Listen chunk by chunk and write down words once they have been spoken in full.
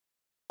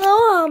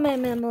my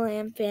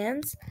Mimiland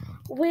fans.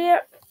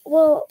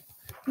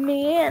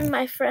 Me and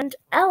my friend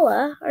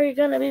Ella are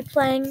going to be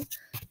playing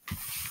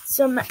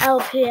some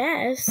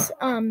LPS.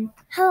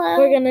 Hello.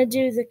 We're going to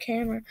do the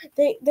camera.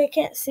 They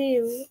can't see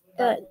you,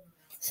 but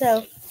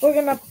so we're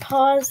going to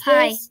pause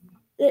this.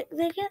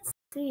 They can't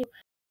see you.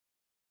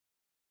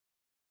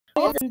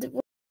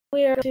 And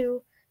we are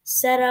to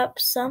set up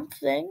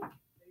something.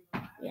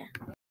 Yeah.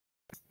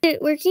 Is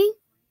it working?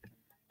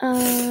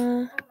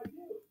 Well,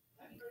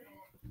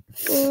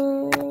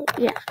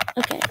 yeah.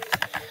 Okay.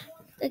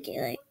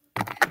 Okay,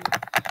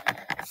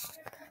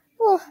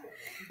 Oh,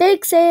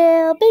 big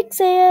sale,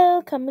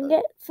 come and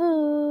get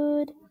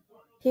food.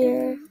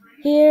 Here,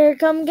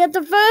 come get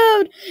the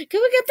food.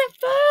 Come and get the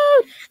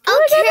food. Come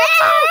and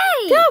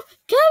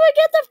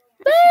get the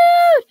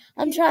food.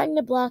 I'm trying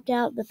to block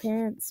out the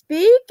parents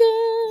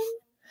speaking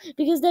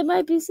because they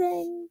might be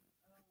saying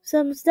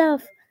some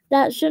stuff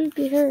that shouldn't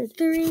be heard.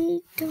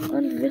 3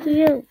 on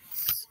video.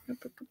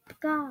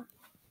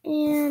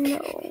 And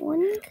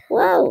 1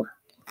 Whoa.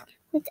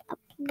 with a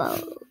bow.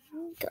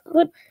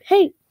 What?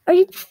 Hey, are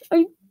you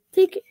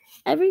taking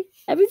everything?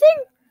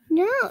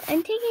 No,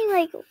 I'm taking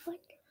one.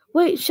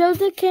 Wait, show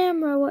the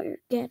camera what you're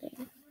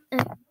getting.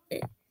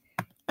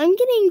 I'm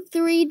getting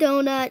 3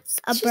 donuts,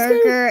 a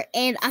burger,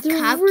 and a 3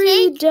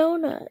 cupcake.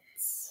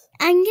 donuts.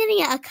 I'm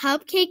getting a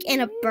cupcake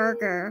and a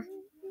burger.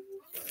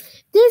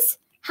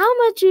 How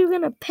much are you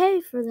gonna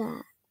pay for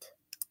that?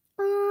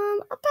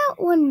 About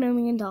 $1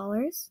 million.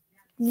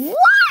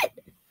 What?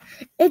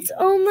 It's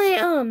only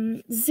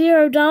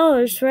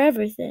 $0 for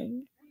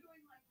everything.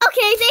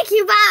 Okay, thank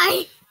you.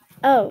 Bye.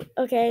 Oh,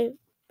 okay,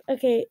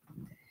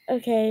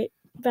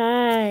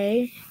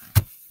 bye.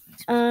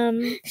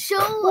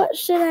 What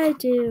should I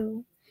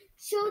do?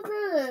 Show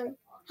the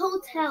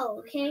hotel,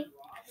 okay?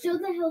 Show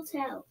the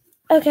hotel.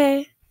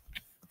 Okay.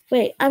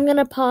 Wait, I'm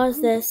gonna pause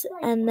this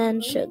and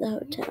then show the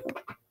hotel.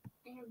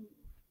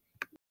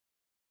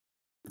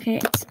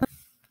 Okay,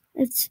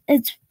 it's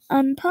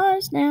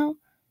unpaused now.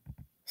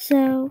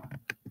 So,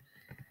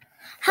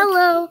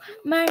 hello,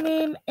 my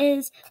name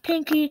is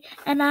Pinky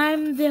and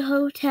I'm the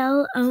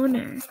hotel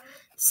owner.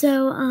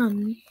 So,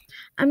 I'm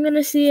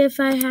gonna see if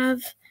I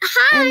have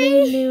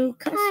any new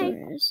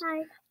customers.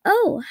 Hi.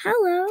 Oh,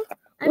 hello.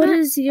 What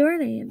is your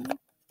name?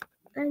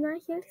 I'm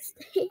not here to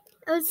stay.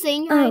 I was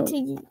saying hi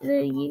to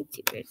the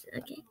YouTubers.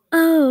 Okay.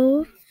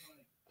 Oh,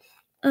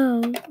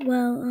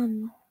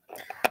 well,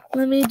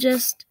 let me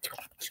just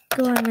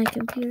go on my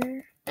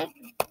computer.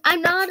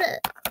 I'm not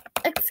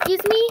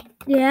excuse me?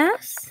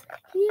 Yes?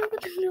 Can you open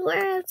the door? I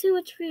have too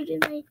much food in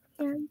my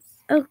hands.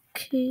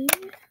 Okay.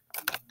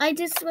 I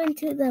just went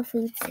to the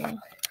food sale.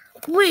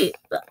 Wait,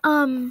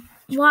 why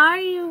are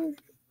you...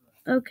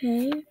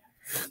 Okay.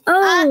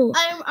 Oh!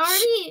 I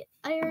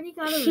already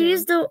got a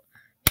room.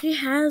 He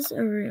has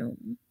a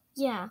room.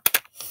 Yeah.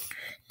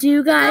 Do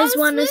you guys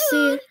want to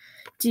see...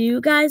 Do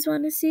you guys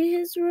want to see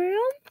his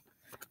room?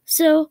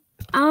 So,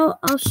 I'll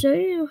show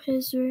you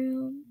his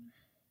room.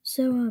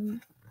 So,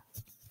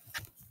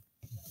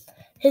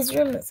 his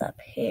room is up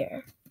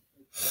here.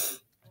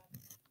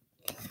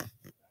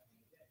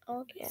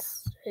 All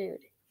this food.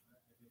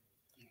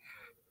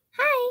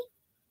 Hi.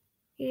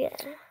 Yeah.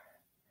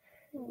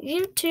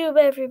 YouTube,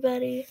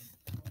 everybody.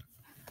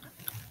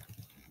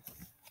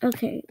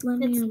 Okay, let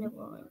me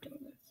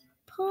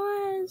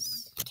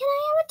pause. Can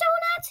I have a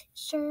donut?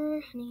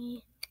 Sure,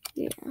 honey.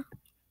 Yeah.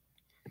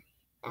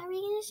 Are we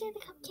gonna share the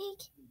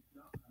cupcake?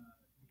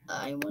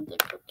 I want the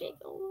cupcake.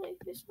 Oh, like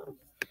this one.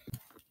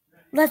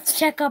 Let's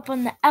check up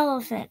on the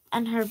elephant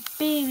and her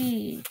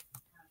baby.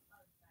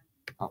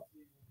 Oh.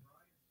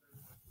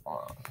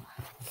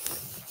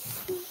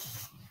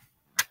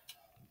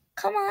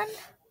 Come on.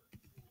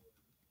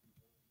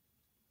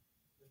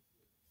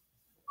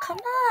 Come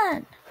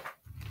on.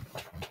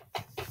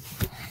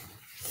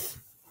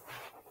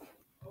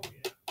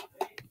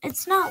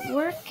 It's not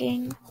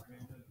working.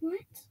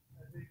 What?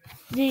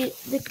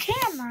 The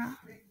camera.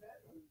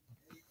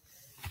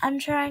 I'm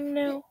trying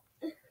to...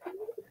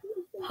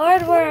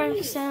 Hardware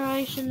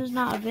acceleration is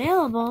not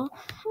available.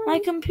 My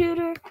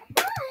computer...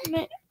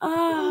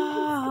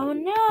 Oh,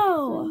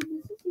 no.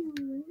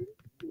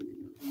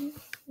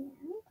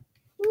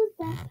 Who's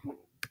that?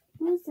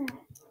 Who's that?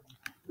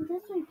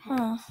 That's my pet.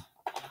 Huh.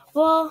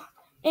 Well,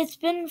 it's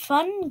been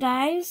fun,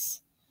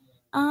 guys.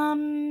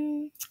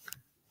 I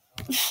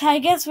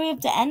guess we have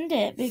to end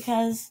it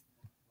because...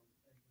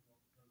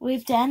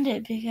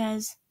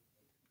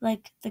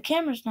 like, the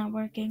camera's not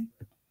working.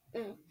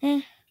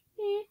 Okay.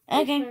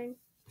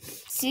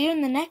 See you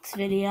in the next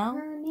video.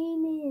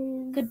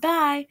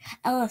 Goodbye.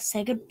 Ella,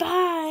 say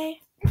goodbye.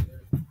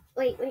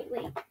 Wait.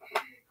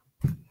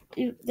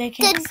 They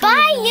can't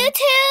Goodbye, see you.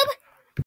 YouTube!